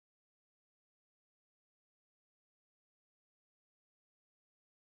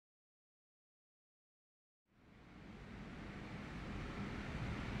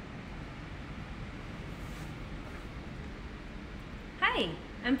Hi,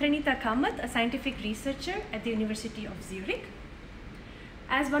 I'm Pranita Kamath, a scientific researcher at the University of Zurich.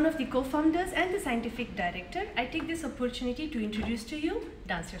 As one of the co-founders and the scientific director, I take this opportunity to introduce to you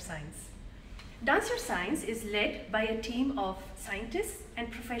Dance Your Science. Dance Your Science is led by a team of scientists and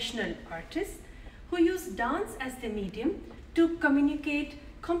professional artists who use dance as the medium to communicate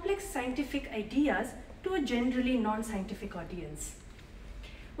complex scientific ideas to a generally non-scientific audience.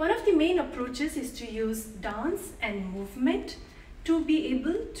 One of the main approaches is to use dance and movement to be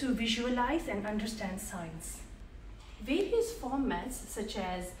able to visualize and understand science. Various formats such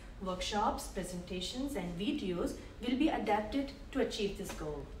as workshops, presentations, and videos will be adapted to achieve this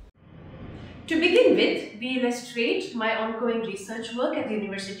goal. To begin with, we illustrate my ongoing research work at the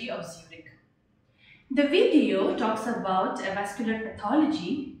University of Zurich. The video talks about a vascular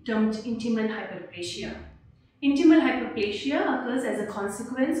pathology termed intimal hyperplasia. Intimal hyperplasia occurs as a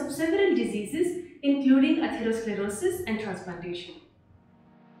consequence of several diseases including atherosclerosis and transplantation.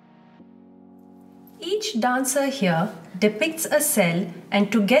 Each dancer here depicts a cell,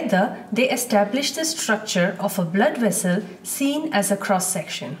 and together they establish the structure of a blood vessel seen as a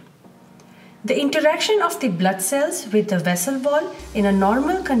cross-section. The interaction of the blood cells with the vessel wall in a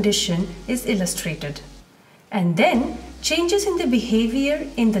normal condition is illustrated, and then changes in the behavior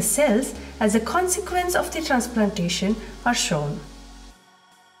in the cells as a consequence of the transplantation are shown.